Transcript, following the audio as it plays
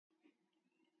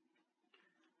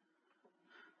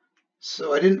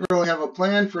So I didn't really have a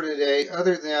plan for today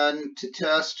other than to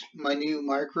test my new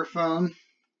microphone.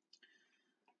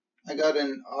 I got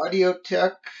an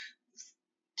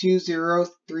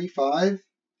AT2035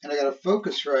 and I got a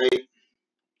Focusrite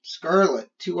Scarlett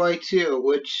 2i2,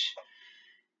 which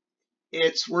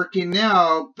it's working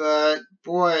now, but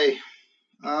boy,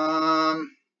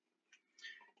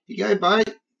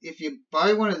 if you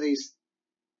buy one of these,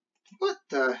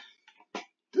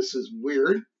 this is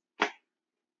weird.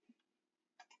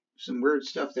 Some weird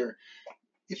stuff there.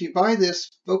 If you buy this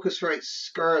Focusrite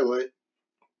Scarlett,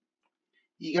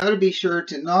 you got to be sure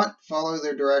to not follow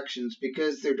their directions,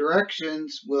 because their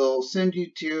directions will send you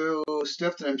to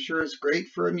stuff that I'm sure is great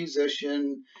for a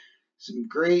musician, some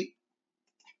great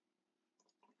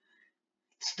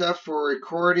stuff for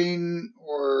recording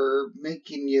or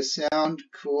making you sound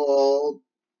cool,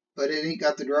 but it ain't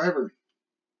got the driver.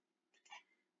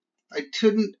 I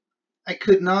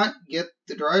could not get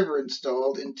the driver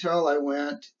installed until I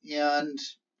went and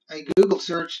I Google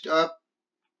searched up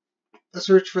a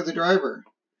search for the driver.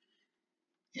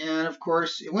 And of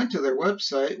course, it went to their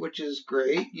website, which is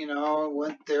great. You know, I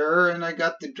went there and I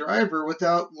got the driver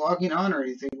without logging on or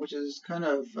anything, which is kind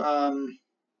of,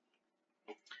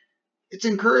 it's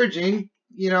encouraging.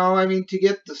 You know, I mean, to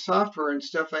get the software and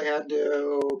stuff, I had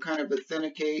to kind of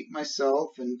authenticate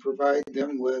myself and provide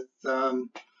them with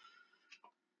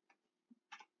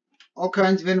all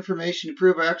kinds of information to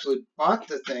prove I actually bought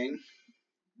the thing,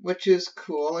 which is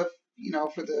cool if, you know,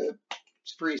 for the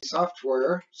free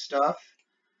software stuff.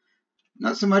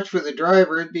 Not so much for the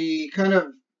driver. It'd be kind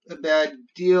of a bad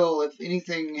deal if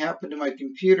anything happened to my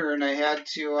computer and I had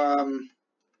to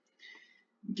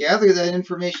gather that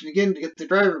information again to get the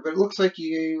driver, but it looks like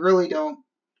you really don't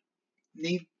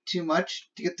need too much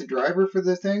to get the driver for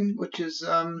the thing, which is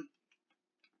the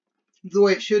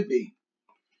way it should be.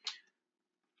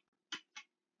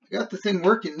 I got the thing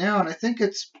working now, and I think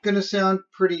it's going to sound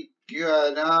pretty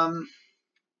good. I'm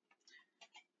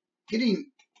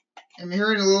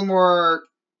hearing a little more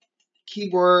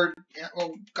keyboard.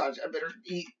 Oh gosh, I better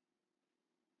eat.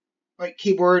 Like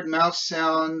keyboard, mouse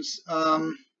sounds.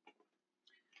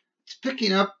 It's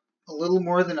picking up a little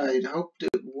more than I'd hoped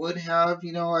it would have.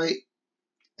 You know, I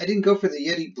didn't go for the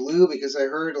Yeti Blue because I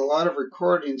heard a lot of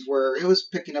recordings where it was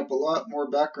picking up a lot more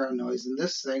background noise than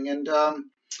this thing, and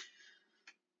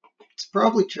it's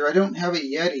probably true. I don't have a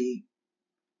Yeti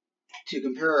to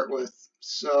compare it with,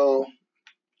 so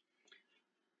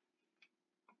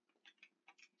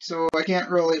I can't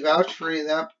really vouch for any of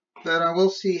that, but I will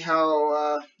see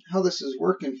how this is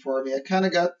working for me. I kind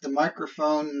of got the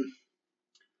microphone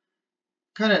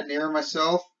kind of near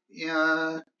myself,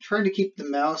 trying to keep the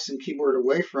mouse and keyboard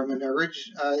away from it.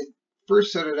 I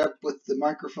first set it up with the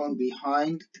microphone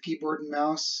behind the keyboard and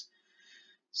mouse,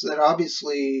 so that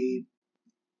obviously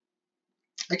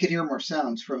I could hear more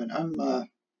sounds from it.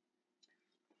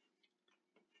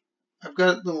 I've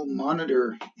got little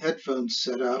monitor headphones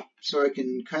set up so I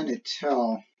can kind of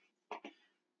tell.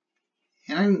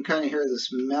 And I can kind of hear this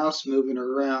mouse moving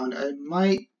around. I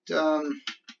might, and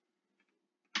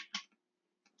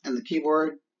the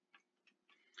keyboard.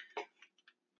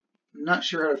 I'm not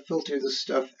sure how to filter this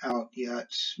stuff out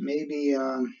yet. Maybe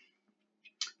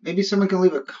someone can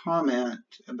leave a comment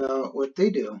about what they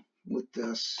do with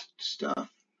this stuff.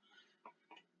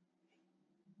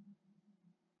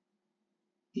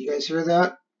 You guys hear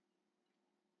that?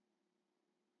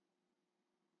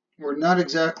 We're not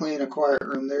exactly in a quiet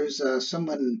room. There's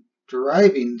someone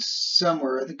driving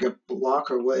somewhere, I think a block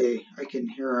away. I can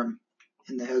hear him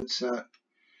in the headset.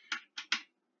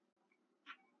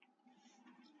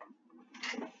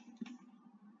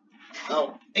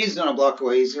 Oh, he's not a block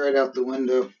away. He's right out the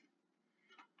window.